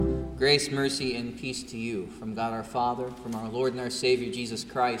Grace, mercy, and peace to you from God our Father, from our Lord and our Savior Jesus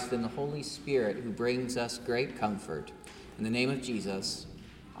Christ, and the Holy Spirit who brings us great comfort. In the name of Jesus,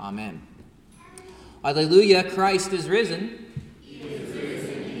 amen. Alleluia, Christ is risen. He is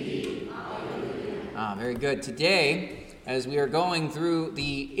risen indeed. Alleluia. Very good. Today, as we are going through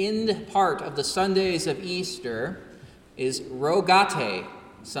the end part of the Sundays of Easter, is Rogate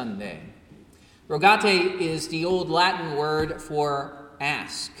Sunday. Rogate is the old Latin word for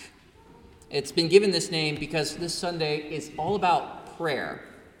ask. It's been given this name because this Sunday is all about prayer.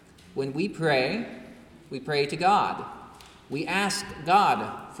 When we pray to God. We ask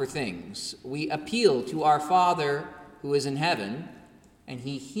God for things. We appeal to our Father who is in heaven, and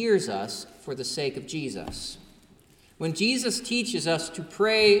he hears us for the sake of Jesus. When Jesus teaches us to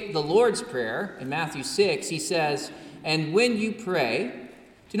pray the Lord's Prayer in Matthew 6, he says, "And when you pray,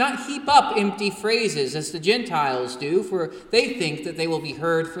 do not heap up empty phrases as the Gentiles do, for they think that they will be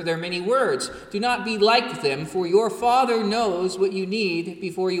heard for their many words. Do not be like them, for your Father knows what you need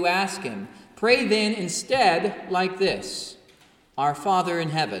before you ask him. Pray then instead like this: Our Father in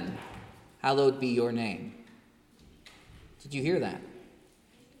heaven, hallowed be your name." Did you hear that?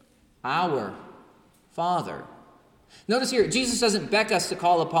 Our Father. Notice here, Jesus doesn't beg us to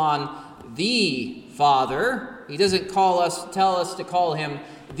call upon the Father. He doesn't tell us to call him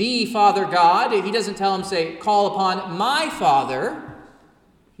the Father God. He doesn't tell him, say, call upon my Father.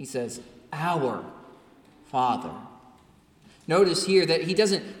 He says, our Father. Notice here that he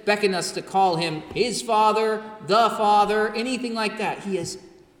doesn't beckon us to call him his Father, the Father, anything like that. He is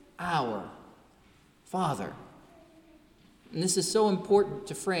our Father. And this is so important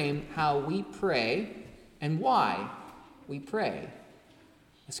to frame how we pray and why we pray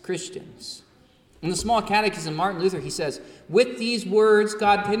as Christians. In the Small Catechism, Martin Luther, he says, "With these words,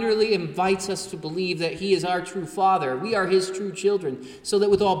 God tenderly invites us to believe that he is our true Father. We are his true children, so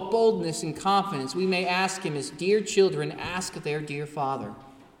that with all boldness and confidence we may ask him as dear children ask their dear Father."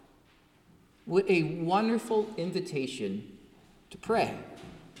 What a wonderful invitation to pray.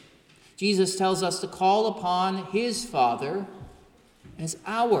 Jesus tells us to call upon his Father as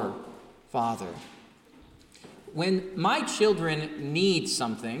our Father. When my children need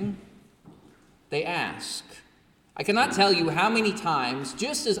something, they ask. I cannot tell you how many times,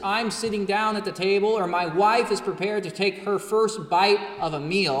 just as I'm sitting down at the table or my wife is prepared to take her first bite of a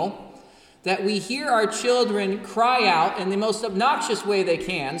meal, that we hear our children cry out in the most obnoxious way they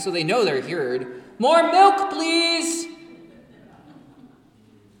can, so they know they're heard, "More milk, please!"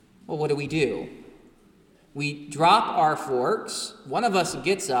 Well, what do? We drop our forks, one of us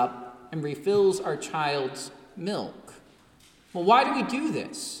gets up and refills our child's milk. Well, why do we do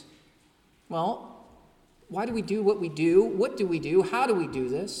this? Well, why do we do what we do? What do we do? How do we do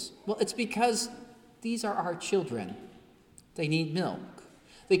this? Well, it's because these are our children. They need milk.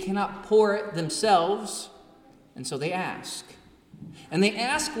 They cannot pour it themselves, and so they ask. And they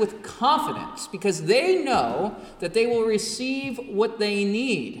ask with confidence because they know that they will receive what they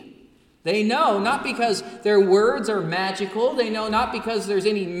need. They know not because their words are magical. They know not because there's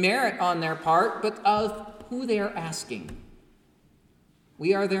any merit on their part, but of who they are asking.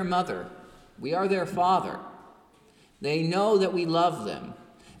 We are their mother. We are their father. They know that we love them,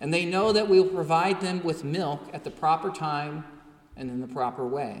 and they know that we will provide them with milk at the proper time and in the proper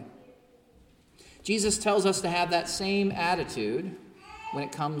way. Jesus tells us to have that same attitude when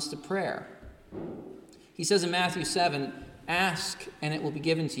it comes to prayer. He says in Matthew 7, "Ask, and it will be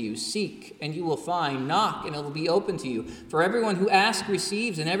given to you. Seek, and you will find. Knock, and it will be open to you. For everyone who asks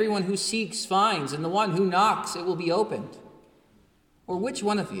receives, and everyone who seeks finds, and the one who knocks it will be opened." Or which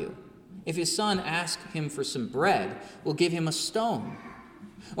one of you, if his son asks him for some bread, will give him a stone?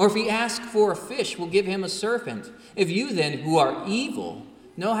 Or if he asks for a fish, will give him a serpent? If you then, who are evil,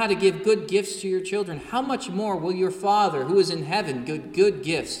 know how to give good gifts to your children, how much more will your Father who is in heaven give good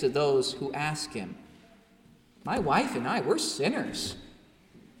gifts to those who ask him? My wife and I, we're sinners.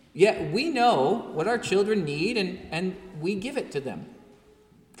 Yet we know what our children need, and we give it to them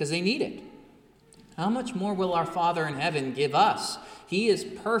because they need it. How much more will our Father in heaven give us? He is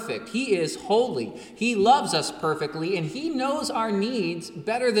perfect. He is holy. He loves us perfectly, and he knows our needs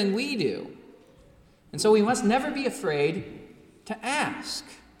better than we do. And so we must never be afraid to ask.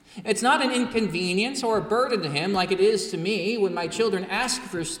 It's not an inconvenience or a burden to him like it is to me when my children ask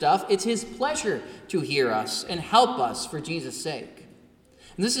for stuff. It's his pleasure to hear us and help us for Jesus' sake.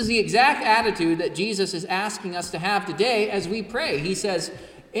 And this is the exact attitude that Jesus is asking us to have today as we pray. He says,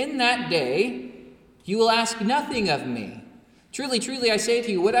 "In that day, you will ask nothing of me. Truly, truly, I say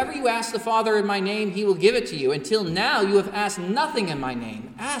to you, whatever you ask the Father in my name, he will give it to you. Until now, you have asked nothing in my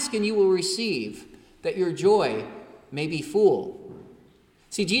name. Ask and you will receive, that your joy may be full."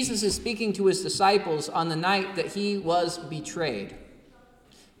 See, Jesus is speaking to his disciples on the night that he was betrayed.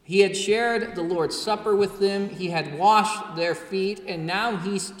 He had shared the Lord's Supper with them. He had washed their feet, and now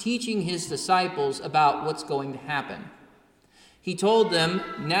he's teaching his disciples about what's going to happen. He told them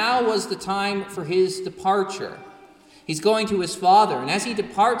now was the time for his departure. He's going to his Father, and as he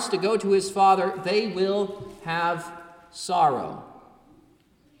departs to go to his Father, they will have sorrow.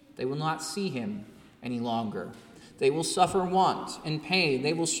 They will not see him any longer. They will suffer want and pain.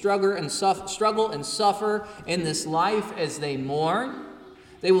 They will struggle and suffer in this life as they mourn.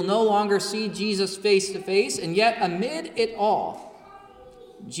 They will no longer see Jesus face to face, and yet amid it all,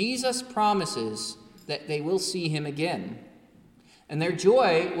 Jesus promises that they will see him again. And their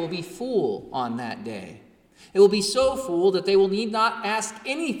joy will be full on that day. It will be so full that they will need not ask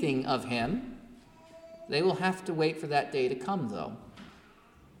anything of him. They will have to wait for that day to come, though.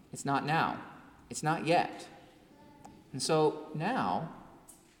 It's not now. It's not yet. And so now,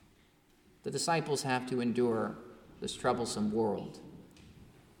 the disciples have to endure this troublesome world.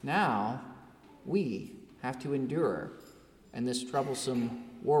 Now, we have to endure in this troublesome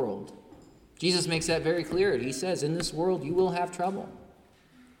world. Jesus makes that very clear. He says, in this world you will have trouble.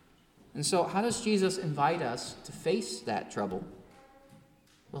 And so how does Jesus invite us to face that trouble?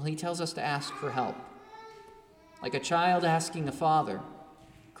 Well, he tells us to ask for help. Like a child asking a father.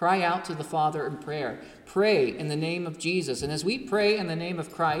 Cry out to the Father in prayer. Pray in the name of Jesus. And as we pray in the name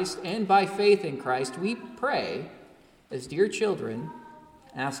of Christ and by faith in Christ, we pray as dear children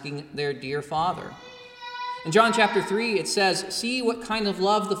asking their dear Father. In John chapter 3, it says, see what kind of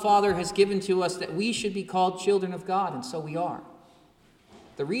love the Father has given to us that we should be called children of God, and so we are.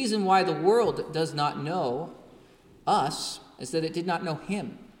 The reason why the world does not know us is that it did not know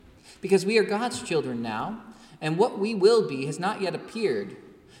him. Because we are God's children now, and what we will be has not yet appeared.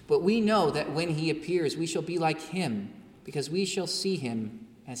 But we know that when he appears, we shall be like him, because we shall see him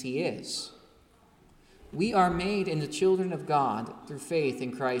as he is. We are made into children of God through faith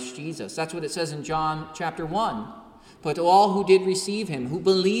in Christ Jesus. That's what it says in John chapter 1. But to all who did receive him, who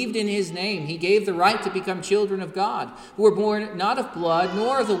believed in his name, he gave the right to become children of God, who were born not of blood,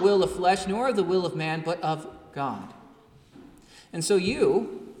 nor of the will of flesh, nor of the will of man, but of God. And so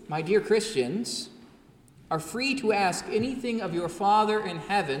you, my dear Christians, are free to ask anything of your Father in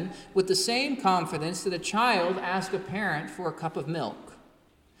heaven with the same confidence that a child asks a parent for a cup of milk.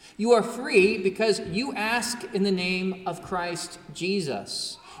 You are free because you ask in the name of Christ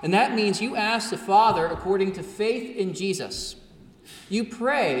Jesus. And that means you ask the Father according to faith in Jesus. You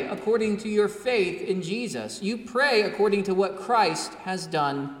pray according to your faith in Jesus. You pray according to what Christ has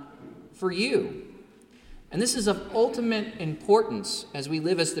done for you. And this is of ultimate importance as we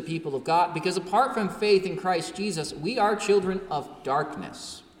live as the people of God, because apart from faith in Christ Jesus, we are children of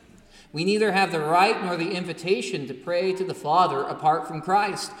darkness. We neither have the right nor the invitation to pray to the Father apart from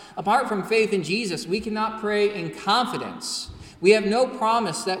Christ. Apart from faith in Jesus, we cannot pray in confidence. We have no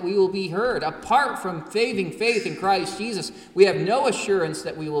promise that we will be heard. Apart from having faith in Christ Jesus, we have no assurance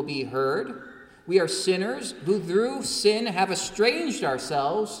that we will be heard. We are sinners who through sin have estranged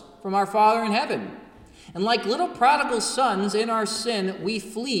ourselves from our Father in heaven. And like little prodigal sons in our sin, we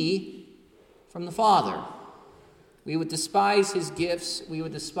flee from the Father. We would despise his gifts. We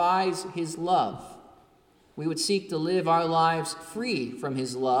would despise his love. We would seek to live our lives free from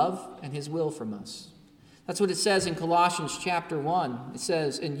his love and his will from us. That's what it says in Colossians chapter 1. It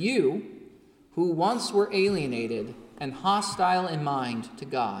says, and you, who once were alienated and hostile in mind to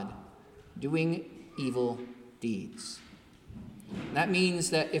God, doing evil deeds. And that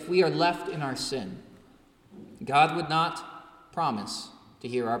means that if we are left in our sin, God would not promise to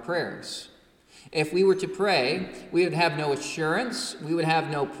hear our prayers. If we were to pray, we would have no assurance, we would have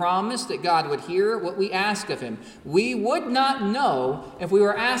no promise that God would hear what we ask of him. We would not know if we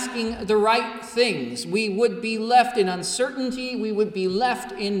were asking the right things. We would be left in uncertainty, we would be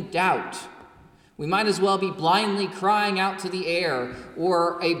left in doubt. We might as well be blindly crying out to the air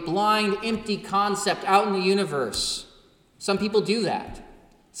or a blind, empty concept out in the universe. Some people do that.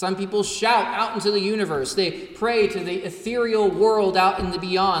 Some people shout out into the universe. They pray to the ethereal world out in the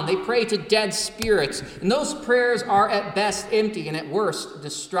beyond. They pray to dead spirits. And those prayers are at best empty and at worst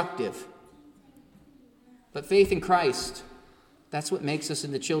destructive. But faith in Christ, that's what makes us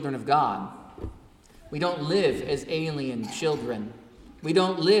into children of God. We don't live as alien children. We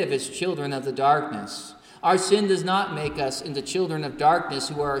don't live as children of the darkness. Our sin does not make us into children of darkness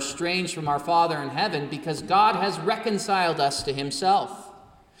who are estranged from our Father in heaven, because God has reconciled us to himself.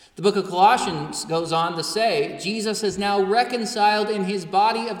 The book of Colossians goes on to say, Jesus has now reconciled in his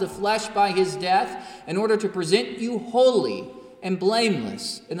body of the flesh by his death in order to present you holy and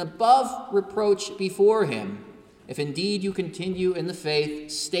blameless and above reproach before him. if indeed you continue in the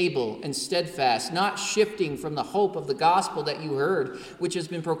faith, stable and steadfast, not shifting from the hope of the gospel that you heard, which has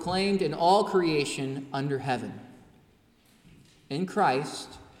been proclaimed in all creation under heaven. In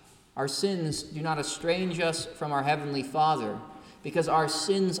Christ, our sins do not estrange us from our Heavenly Father, because our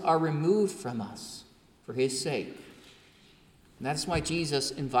sins are removed from us for his sake. And that's why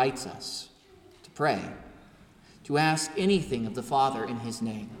Jesus invites us to pray, to ask anything of the Father in his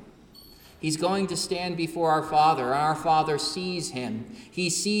name. He's going to stand before our Father, and our Father sees him. He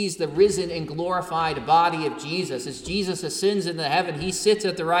sees the risen and glorified body of Jesus. As Jesus ascends into heaven, he sits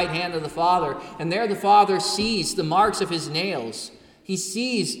at the right hand of the Father, and there the Father sees the marks of his nails. He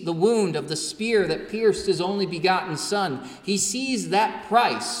sees the wound of the spear that pierced his only begotten Son. He sees that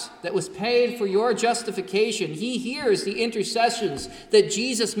price that was paid for your justification. He hears the intercessions that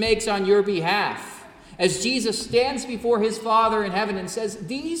Jesus makes on your behalf as Jesus stands before his Father in heaven and says,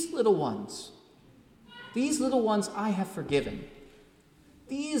 these little ones I have forgiven.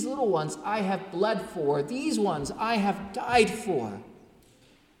 These little ones I have bled for. These ones I have died for.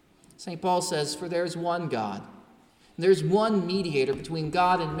 St. Paul says, for there is one God. There's one mediator between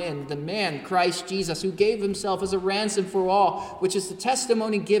God and men, the man, Christ Jesus, who gave himself as a ransom for all, which is the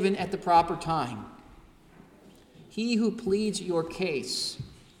testimony given at the proper time. He who pleads your case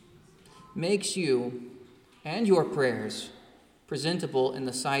makes you and your prayers presentable in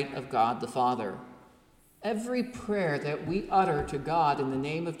the sight of God the Father. Every prayer that we utter to God in the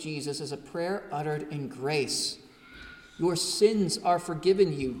name of Jesus is a prayer uttered in grace. Your sins are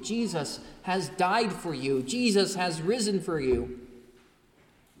forgiven you. Jesus has died for you. Jesus has risen for you.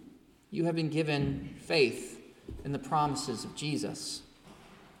 You have been given faith in the promises of Jesus.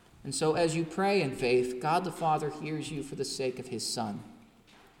 And so as you pray in faith, God the Father hears you for the sake of his Son.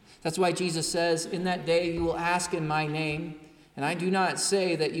 That's why Jesus says, in that day you will ask in my name, and I do not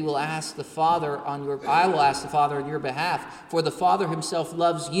say that you will ask the Father I will ask the Father on your behalf, for the Father himself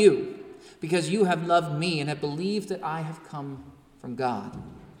loves you, because you have loved me and have believed that I have come from God.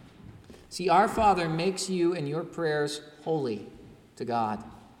 See, our Father makes you and your prayers holy to God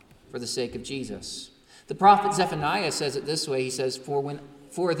for the sake of Jesus. The prophet Zephaniah says it this way. He says,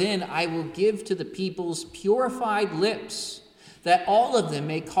 For then I will give to the peoples purified lips, that all of them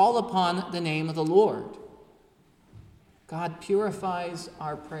may call upon the name of the Lord. God purifies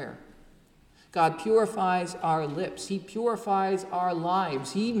our prayer. God purifies our lips. He purifies our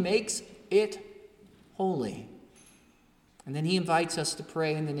lives. He makes it holy. And then he invites us to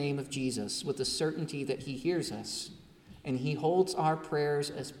pray in the name of Jesus with the certainty that he hears us, and he holds our prayers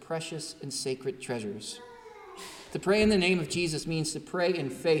as precious and sacred treasures. To pray in the name of Jesus means to pray in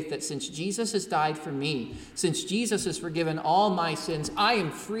faith that since Jesus has died for me, since Jesus has forgiven all my sins, I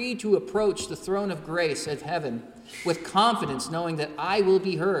am free to approach the throne of grace at heaven with confidence, knowing that I will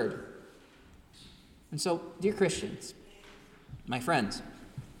be heard. And so, dear Christians, my friends,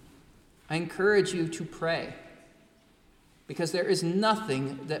 I encourage you to pray, because there is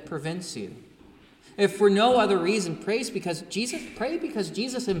nothing that prevents you. If for no other reason, pray because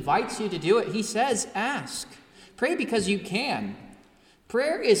Jesus invites you to do it. He says, ask. Pray because you can.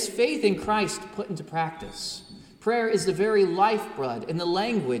 Prayer is faith in Christ put into practice. Prayer is the very lifeblood and the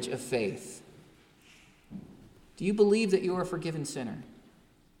language of faith. Do you believe that you are a forgiven sinner?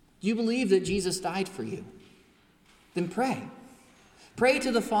 Do you believe that Jesus died for you? Then pray. Pray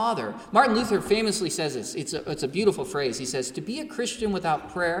to the Father. Martin Luther famously says this. It's a beautiful phrase. He says, to be a Christian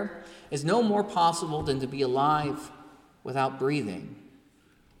without prayer is no more possible than to be alive without breathing.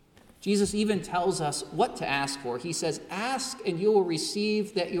 Jesus even tells us what to ask for. He says, ask and you will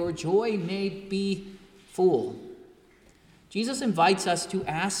receive, that your joy may be full. Jesus invites us to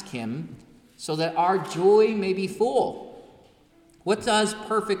ask him so that our joy may be full. What does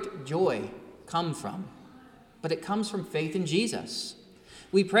perfect joy come from? But it comes from faith in Jesus.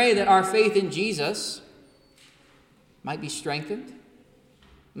 We pray that our faith in Jesus might be strengthened,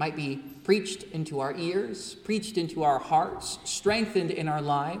 might be preached into our ears, preached into our hearts, strengthened in our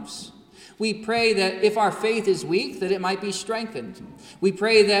lives. We pray that if our faith is weak, that it might be strengthened. We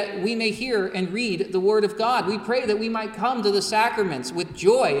pray that we may hear and read the Word of God. We pray that we might come to the sacraments with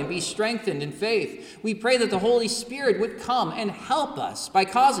joy and be strengthened in faith. We pray that the Holy Spirit would come and help us by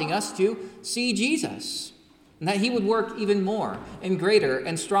causing us to see Jesus, and that he would work even more and greater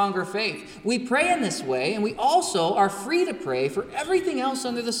and stronger faith. We pray in this way, and we also are free to pray for everything else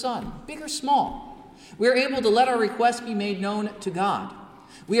under the sun, big or small. We are able to let our requests be made known to God.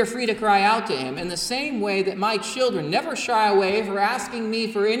 We are free to cry out to him in the same way that my children never shy away for asking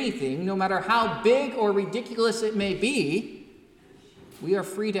me for anything, no matter how big or ridiculous it may be. We are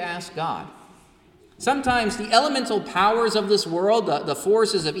free to ask God. Sometimes the elemental powers of this world, the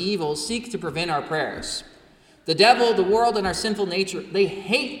forces of evil, seek to prevent our prayers. The devil, the world, and our sinful nature, they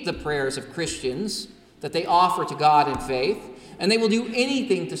hate the prayers of Christians that they offer to God in faith, and they will do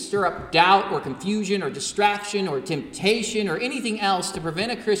anything to stir up doubt or confusion or distraction or temptation or anything else to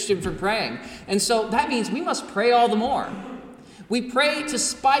prevent a Christian from praying. And so that means we must pray all the more. We pray to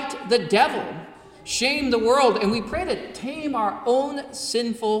spite the devil, shame the world, and we pray to tame our own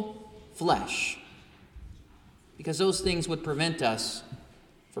sinful flesh, because those things would prevent us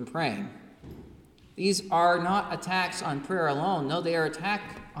from praying. These are not attacks on prayer alone. No, they are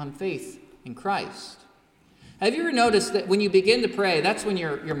attack on faith in Christ. Have you ever noticed that when you begin to pray, that's when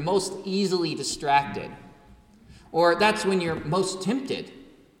you're most easily distracted? Or that's when you're most tempted?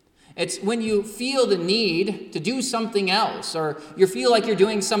 It's when you feel the need to do something else, or you feel like you're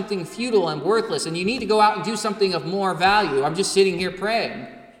doing something futile and worthless, and you need to go out and do something of more value. I'm just sitting here praying.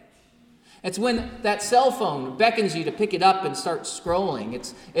 It's when that cell phone beckons you to pick it up and start scrolling.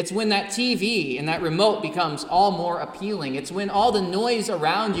 It's when that TV and that remote becomes all more appealing. It's when all the noise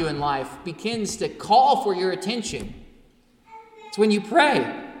around you in life begins to call for your attention. It's when you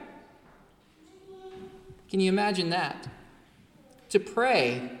pray. Can you imagine that? To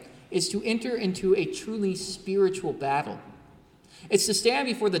pray is to enter into a truly spiritual battle. It's to stand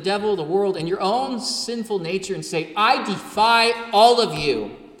before the devil, the world, and your own sinful nature and say, I defy all of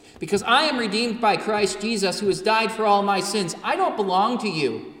you. Because I am redeemed by Christ Jesus, who has died for all my sins. I don't belong to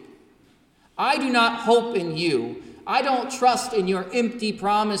you. I do not hope in you. I don't trust in your empty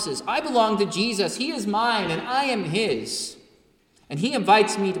promises. I belong to Jesus. He is mine and I am his. And he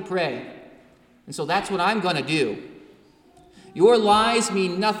invites me to pray. And so that's what I'm going to do. Your lies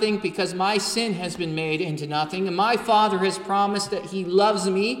mean nothing because my sin has been made into nothing. And my Father has promised that he loves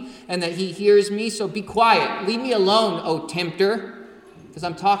me and that he hears me. So be quiet. Leave me alone, O tempter. Because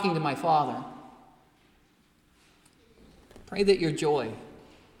I'm talking to my Father. Pray that your joy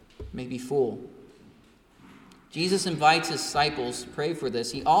may be full. Jesus invites his disciples to pray for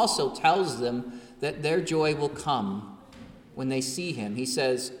this. He also tells them that their joy will come when they see him. He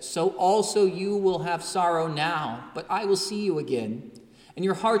says, so also you will have sorrow now, but I will see you again, and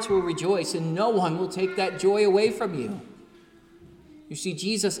your hearts will rejoice, and no one will take that joy away from you. You see,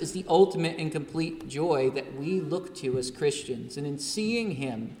 Jesus is the ultimate and complete joy that we look to as Christians. And in seeing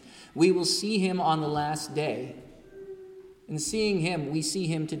him, we will see him on the last day. In seeing him, we see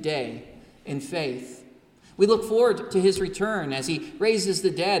him today in faith. We look forward to his return as he raises the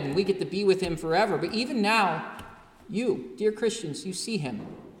dead and we get to be with him forever. But even now, you, dear Christians, you see him.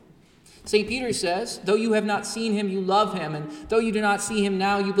 St. Peter says, though you have not seen him, you love him. And though you do not see him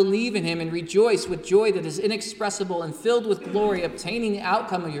now, you believe in him and rejoice with joy that is inexpressible and filled with glory, obtaining the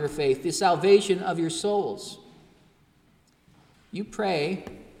outcome of your faith, the salvation of your souls. You pray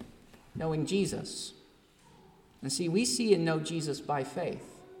knowing Jesus. And see, we see and know Jesus by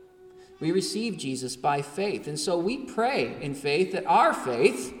faith. We receive Jesus by faith. And so we pray in faith that our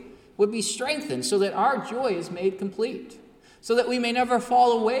faith would be strengthened so that our joy is made complete. So that we may never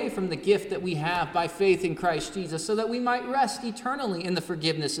fall away from the gift that we have by faith in Christ Jesus, so that we might rest eternally in the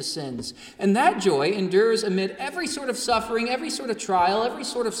forgiveness of sins. And that joy endures amid every sort of suffering, every sort of trial, every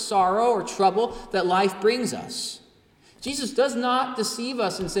sort of sorrow or trouble that life brings us. Jesus does not deceive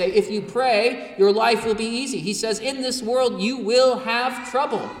us and say, if you pray, your life will be easy. He says, in this world you will have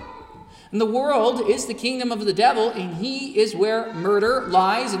trouble. And the world is the kingdom of the devil, and he is where murder,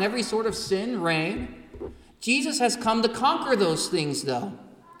 lies, and every sort of sin reign. Jesus has come to conquer those things, though.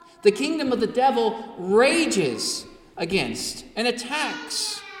 The kingdom of the devil rages against and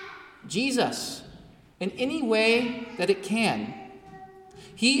attacks Jesus in any way that it can.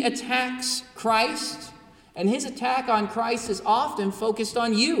 He attacks Christ, and his attack on Christ is often focused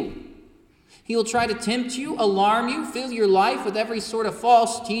on you. He will try to tempt you, alarm you, fill your life with every sort of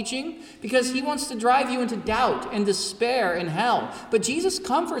false teaching because he wants to drive you into doubt and despair and hell. But Jesus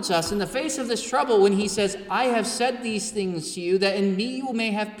comforts us in the face of this trouble when he says, I have said these things to you that in me you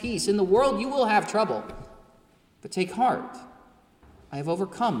may have peace. In the world you will have trouble. But take heart. I have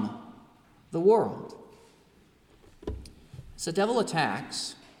overcome the world. As the devil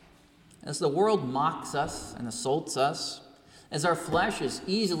attacks, as the world mocks us and assaults us, as our flesh is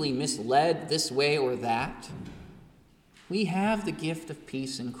easily misled this way or that, we have the gift of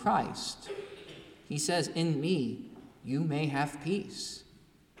peace in Christ. He says, in me, you may have peace.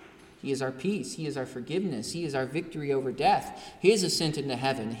 He is our peace. He is our forgiveness. He is our victory over death. His ascent into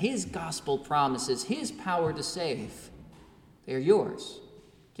heaven, his gospel promises, his power to save. They are yours,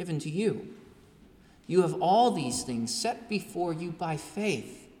 given to you. You have all these things set before you by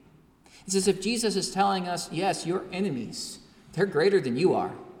faith. It's as if Jesus is telling us, yes, your enemies, they're greater than you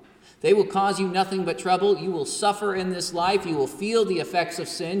are. They will cause you nothing but trouble. You will suffer in this life. You will feel the effects of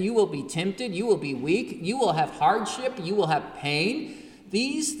sin. You will be tempted. You will be weak. You will have hardship. You will have pain.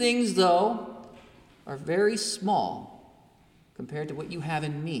 These things, though, are very small compared to what you have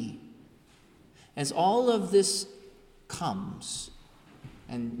in me. As all of this comes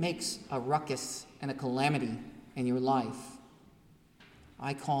and makes a ruckus and a calamity in your life,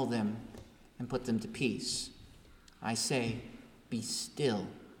 I call them and put them to peace. I say, be still.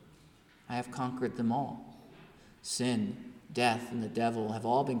 I have conquered them all. Sin, death, and the devil have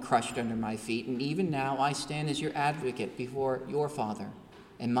all been crushed under my feet, and even now I stand as your advocate before your Father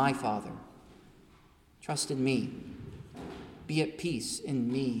and my Father. Trust in me. Be at peace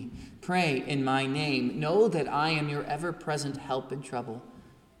in me. Pray in my name. Know that I am your ever-present help in trouble,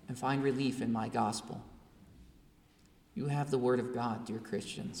 and find relief in my gospel. You have the word of God, dear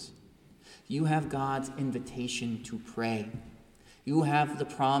Christians. You have God's invitation to pray. You have the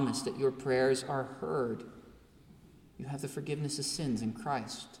promise that your prayers are heard. You have the forgiveness of sins in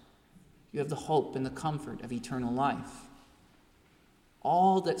Christ. You have the hope and the comfort of eternal life.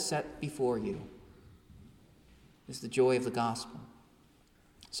 All that's set before you is the joy of the gospel.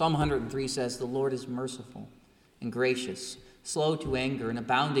 Psalm 103 says, "The Lord is merciful and gracious, slow to anger, and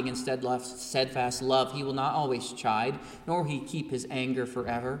abounding in steadfast love. He will not always chide, nor will he keep his anger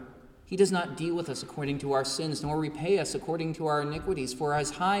forever. He does not deal with us according to our sins, nor repay us according to our iniquities. For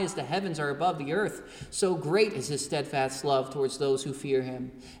as high as the heavens are above the earth, so great is his steadfast love towards those who fear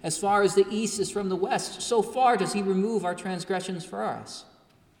him. As far as the east is from the west, so far does he remove our transgressions for us.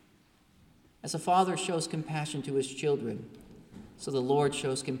 As a father shows compassion to his children, so the Lord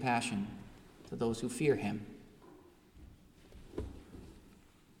shows compassion to those who fear him."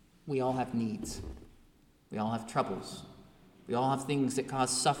 We all have needs. We all have troubles. We all have things that cause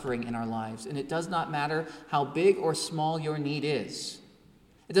suffering in our lives. And it does not matter how big or small your need is.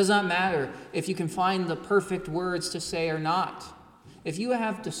 It does not matter if you can find the perfect words to say or not. If you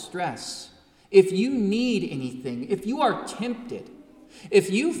have distress, if you need anything, if you are tempted, if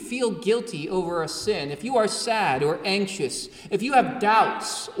you feel guilty over a sin, if you are sad or anxious, if you have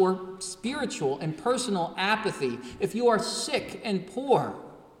doubts or spiritual and personal apathy, if you are sick and poor,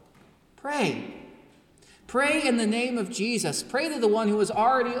 pray. Pray in the name of Jesus. Pray to the one who has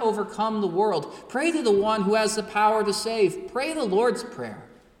already overcome the world. Pray to the one who has the power to save. Pray the Lord's Prayer.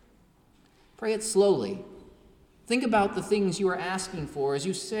 Pray it slowly. Think about the things you are asking for as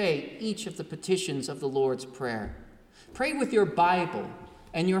you say each of the petitions of the Lord's Prayer. Pray with your Bible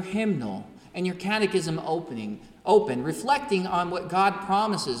and your hymnal and your catechism open, reflecting on what God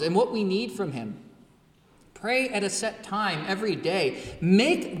promises and what we need from him. Pray at a set time every day.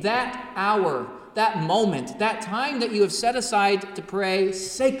 Make that hour, that moment, that time that you have set aside to pray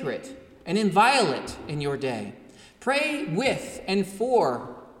sacred and inviolate in your day. Pray with and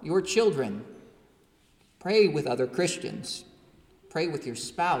for your children. Pray with other Christians. Pray with your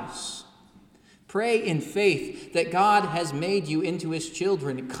spouse. Pray in faith that God has made you into his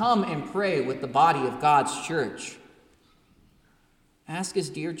children. Come and pray with the body of God's church. Ask as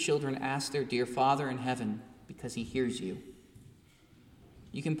dear children ask their dear Father in heaven, because he hears you.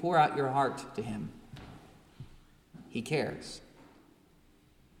 You can pour out your heart to him. He cares.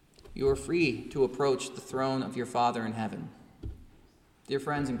 You are free to approach the throne of your Father in heaven. Dear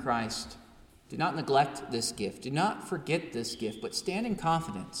friends in Christ, do not neglect this gift. Do not forget this gift, but stand in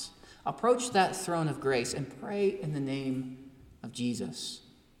confidence. Approach that throne of grace and pray in the name of Jesus.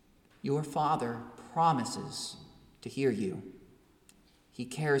 Your Father promises to hear you. He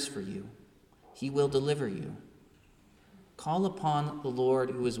cares for you. He will deliver you. Call upon the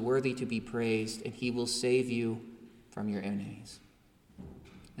Lord who is worthy to be praised, and he will save you from your enemies.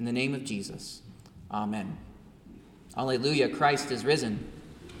 In the name of Jesus, amen. Alleluia, Christ is risen.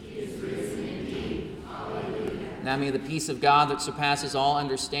 He is risen indeed. Alleluia. Now may the peace of God that surpasses all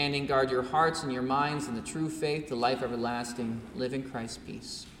understanding guard your hearts and your minds in the true faith, the life everlasting. Live in Christ's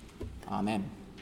peace. Amen.